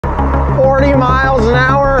40 miles an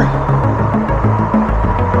hour.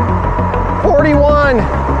 41.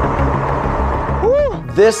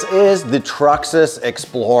 Woo. This is the Troxus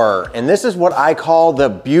Explorer, and this is what I call the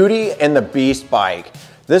Beauty and the Beast bike.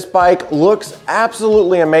 This bike looks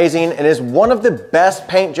absolutely amazing and is one of the best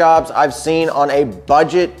paint jobs I've seen on a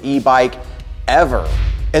budget e-bike ever.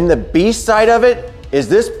 And the beast side of it is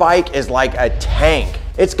this bike is like a tank.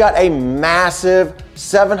 It's got a massive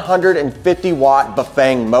 750 watt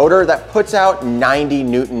Bafang motor that puts out 90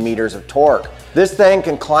 Newton meters of torque. This thing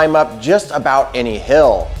can climb up just about any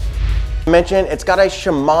hill. I mentioned it's got a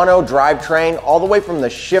Shimano drivetrain all the way from the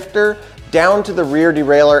shifter down to the rear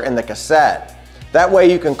derailleur and the cassette. That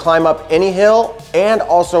way you can climb up any hill and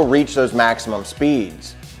also reach those maximum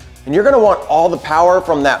speeds. And you're gonna want all the power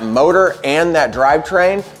from that motor and that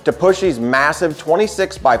drivetrain to push these massive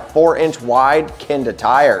 26 by 4 inch wide Kenda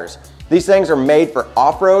tires. These things are made for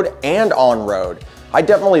off-road and on-road. I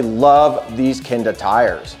definitely love these Kenda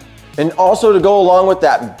tires. And also to go along with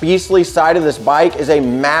that beastly side of this bike is a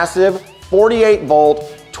massive 48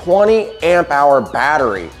 volt, 20 amp hour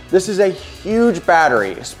battery. This is a huge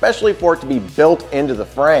battery, especially for it to be built into the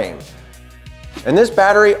frame. And this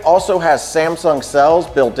battery also has Samsung cells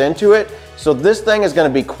built into it, so this thing is going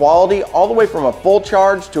to be quality all the way from a full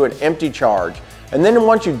charge to an empty charge. And then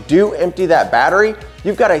once you do empty that battery,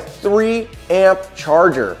 you've got a 3 amp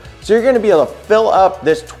charger. So you're going to be able to fill up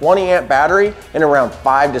this 20 amp battery in around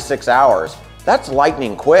 5 to 6 hours. That's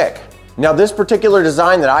lightning quick. Now this particular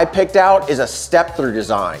design that I picked out is a step-through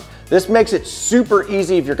design. This makes it super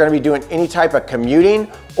easy if you're going to be doing any type of commuting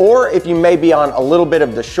or if you may be on a little bit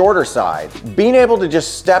of the shorter side. Being able to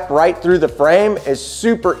just step right through the frame is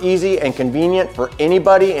super easy and convenient for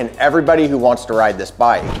anybody and everybody who wants to ride this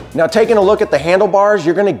bike. Now taking a look at the handlebars,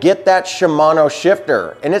 you're going to get that Shimano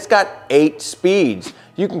shifter and it's got 8 speeds.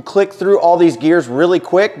 You can click through all these gears really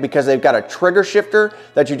quick because they've got a trigger shifter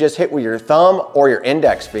that you just hit with your thumb or your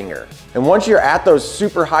index finger. And once you're at those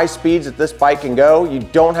super high speeds that this bike can go, you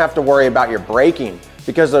don't have to worry about your braking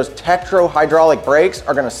because those Tektro hydraulic brakes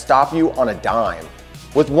are going to stop you on a dime.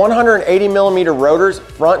 With 180 millimeter rotors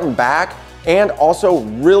front and back and also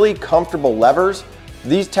really comfortable levers,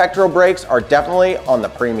 these Tektro brakes are definitely on the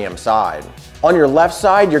premium side. On your left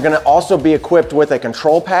side, you're gonna also be equipped with a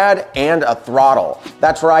control pad and a throttle.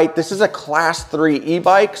 That's right, this is a class 3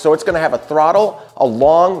 e-bike, so it's gonna have a throttle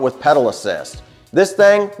along with pedal assist. This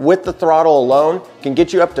thing, with the throttle alone, can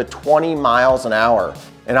get you up to 20 miles an hour.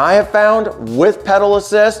 And I have found with pedal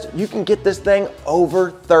assist, you can get this thing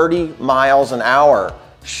over 30 miles an hour.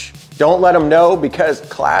 Shh, don't let them know because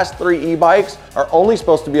class 3 e-bikes are only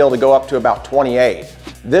supposed to be able to go up to about 28.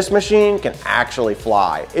 This machine can actually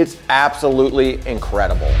fly. It's absolutely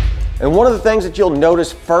incredible. And one of the things that you'll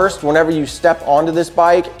notice first whenever you step onto this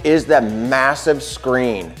bike is that massive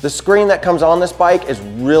screen. The screen that comes on this bike is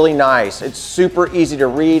really nice. It's super easy to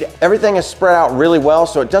read. Everything is spread out really well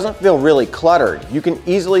so it doesn't feel really cluttered. You can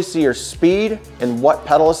easily see your speed and what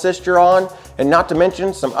pedal assist you're on, and not to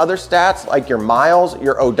mention some other stats like your miles,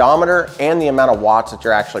 your odometer, and the amount of watts that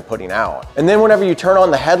you're actually putting out. And then whenever you turn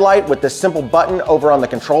on the headlight with this simple button over on the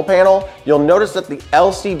control panel, you'll notice that the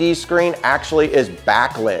LCD screen actually is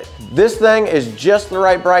backlit. This thing is just the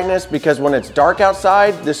right brightness because when it's dark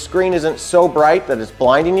outside, the screen isn't so bright that it's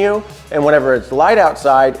blinding you, and whenever it's light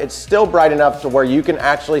outside, it's still bright enough to where you can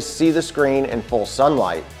actually see the screen in full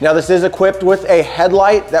sunlight. Now this is equipped with a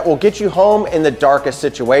headlight that will get you home in the darkest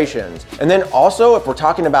situations. And then also, if we're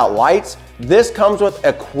talking about lights, this comes with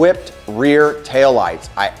equipped rear taillights.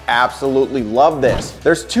 I absolutely love this.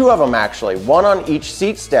 There's 2 of them actually, one on each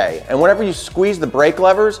seat stay. And whenever you squeeze the brake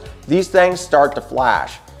levers, these things start to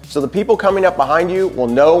flash. So the people coming up behind you will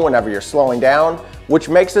know whenever you're slowing down, which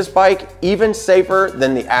makes this bike even safer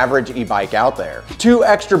than the average e-bike out there. 2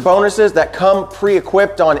 extra bonuses that come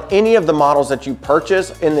pre-equipped on any of the models that you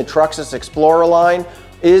purchase in the Troxus Explorer line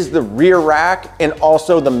is the rear rack and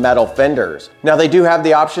also the metal fenders. Now they do have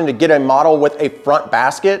the option to get a model with a front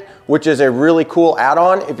basket, which is a really cool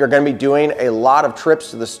add-on if you're gonna be doing a lot of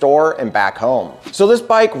trips to the store and back home. So this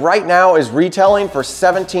bike right now is retailing for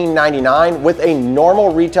 $17.99 with a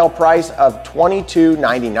normal retail price of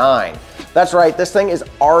 $22.99. That's right, this thing is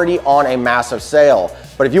already on a massive sale.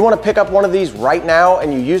 But if you wanna pick up one of these right now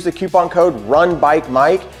and you use the coupon code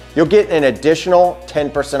RUNBIKEMIKE, you'll get an additional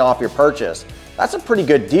 10% off your purchase. That's a pretty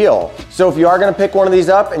good deal. So if you are gonna pick one of these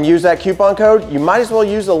up and use that coupon code, you might as well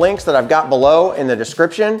use the links that I've got below in the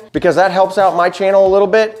description because that helps out my channel a little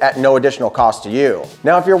bit at no additional cost to you.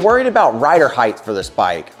 Now, if you're worried about rider height for this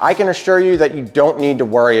bike, I can assure you that you don't need to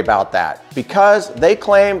worry about that because they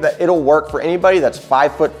claim that it'll work for anybody that's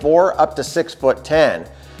 5'4" up to 6'10".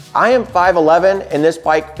 I am 5'11" and this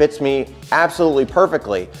bike fits me absolutely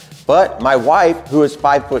perfectly. But my wife, who is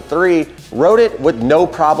 5'3", rode it with no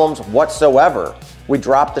problems whatsoever. We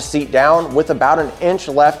dropped the seat down with about an inch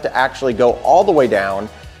left to actually go all the way down,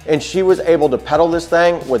 and she was able to pedal this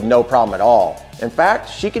thing with no problem at all. In fact,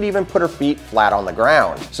 she could even put her feet flat on the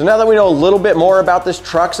ground. So now that we know a little bit more about this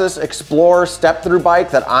Troxus Explorer step-through bike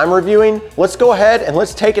that I'm reviewing, let's go ahead and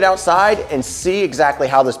let's take it outside and see exactly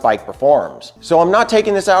how this bike performs. So I'm not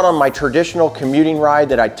taking this out on my traditional commuting ride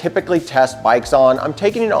that I typically test bikes on. I'm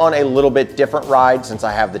taking it on a little bit different ride since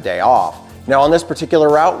I have the day off. Now on this particular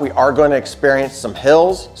route, we are going to experience some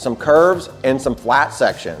hills, some curves, and some flat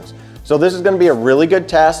sections. So this is going to be a really good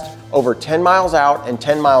test over 10 miles out and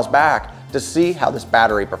 10 miles back to see how this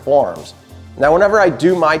battery performs. Now, whenever I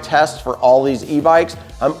do my tests for all these e-bikes,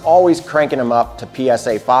 I'm always cranking them up to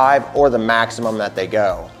PSA 5 or the maximum that they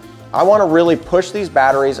go. I want to really push these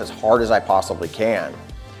batteries as hard as I possibly can.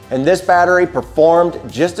 And this battery performed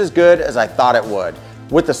just as good as I thought it would.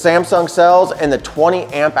 With the Samsung cells and the 20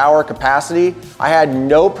 amp hour capacity, I had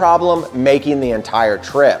no problem making the entire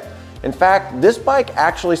trip. In fact, this bike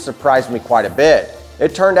actually surprised me quite a bit.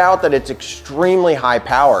 It turned out that it's extremely high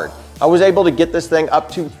powered. I was able to get this thing up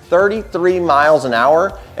to 33 miles an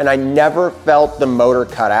hour and I never felt the motor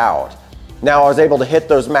cut out. Now I was able to hit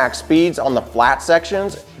those max speeds on the flat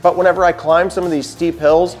sections, but whenever I climbed some of these steep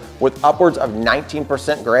hills with upwards of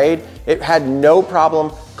 19% grade, it had no problem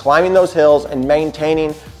climbing those hills and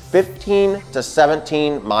maintaining 15 to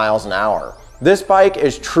 17 miles an hour. This bike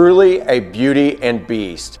is truly a beauty and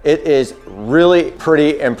beast. It is really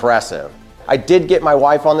pretty impressive. I did get my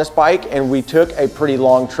wife on this bike and we took a pretty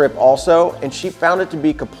long trip also, and she found it to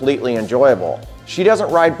be completely enjoyable. She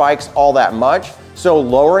doesn't ride bikes all that much, so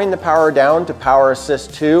lowering the power down to power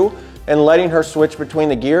assist 2 and letting her switch between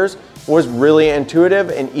the gears was really intuitive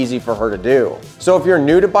and easy for her to do. So if you're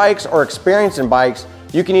new to bikes or experienced in bikes,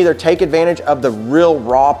 you can either take advantage of the real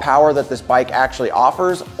raw power that this bike actually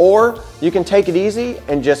offers, or you can take it easy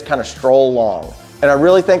and just kind of stroll along. And I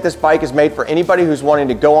really think this bike is made for anybody who's wanting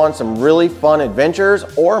to go on some really fun adventures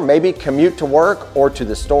or maybe commute to work or to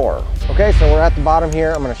the store. Okay, so we're at the bottom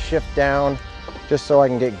here. I'm gonna shift down just so I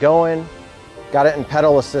can get going. Got it in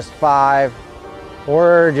pedal assist 5.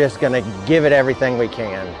 We're just gonna give it everything we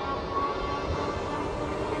can.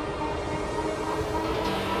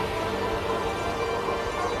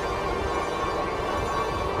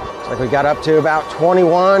 Looks like we got up to about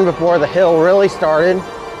 21 before the hill really started.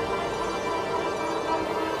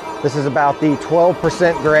 This is about the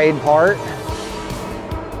 12% grade part.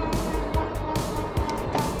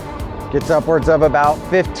 Gets upwards of about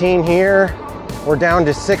 15 here. We're down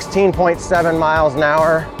to 16.7 miles an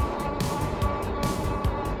hour.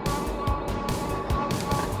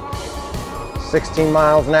 $16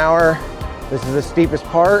 miles an hour. This is the steepest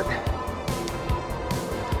part.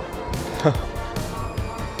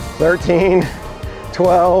 13,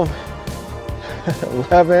 12,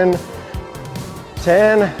 11,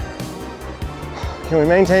 10. Can we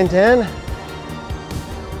maintain 10?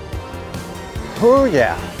 Oh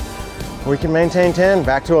yeah, we can maintain 10,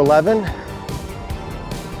 back to 11.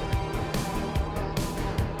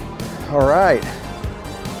 All right,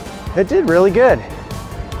 it did really good.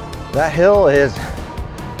 That hill is,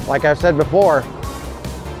 like I've said before,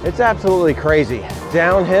 it's absolutely crazy.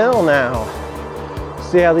 Downhill now.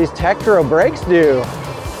 See how these Tektro brakes do.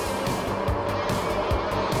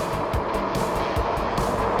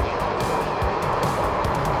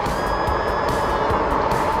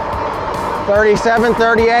 37,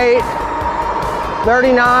 38,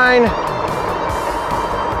 39,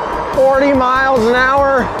 40 miles an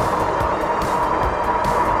hour,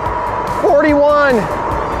 41.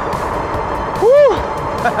 Woo!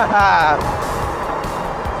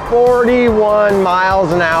 41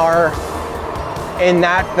 miles an hour, and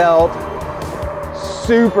that felt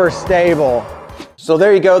super stable. So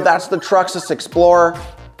there you go, that's the Troxus Explorer.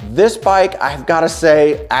 This bike, I've got to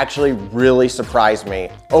say, actually really surprised me.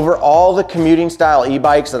 Over all the commuting style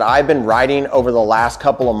e-bikes that I've been riding over the last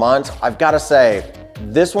couple of months, I've got to say,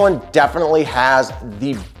 this one definitely has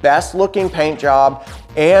the best looking paint job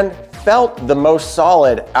and felt the most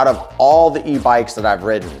solid out of all the e-bikes that I've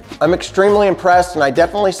ridden. I'm extremely impressed, and I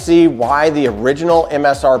definitely see why the original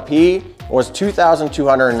MSRP was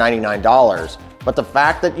 $2,299. But the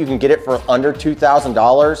fact that you can get it for under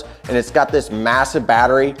 $2,000 and it's got this massive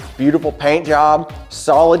battery, beautiful paint job,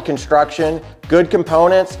 solid construction, good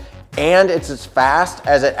components, and it's as fast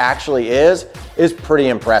as it actually is pretty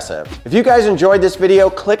impressive. If you guys enjoyed this video,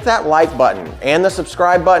 click that like button and the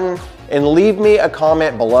subscribe button and leave me a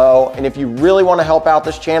comment below. And if you really want to help out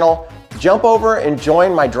this channel, jump over and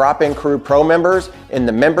join my Drop-In Crew Pro members in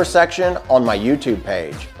the member section on my YouTube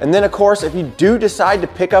page. And then of course, if you do decide to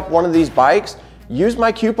pick up one of these bikes, use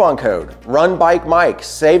my coupon code, RunBikeMike,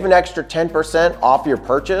 save an extra 10% off your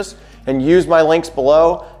purchase, and use my links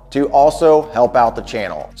below to also help out the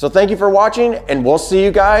channel. So thank you for watching, and we'll see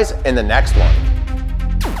you guys in the next one.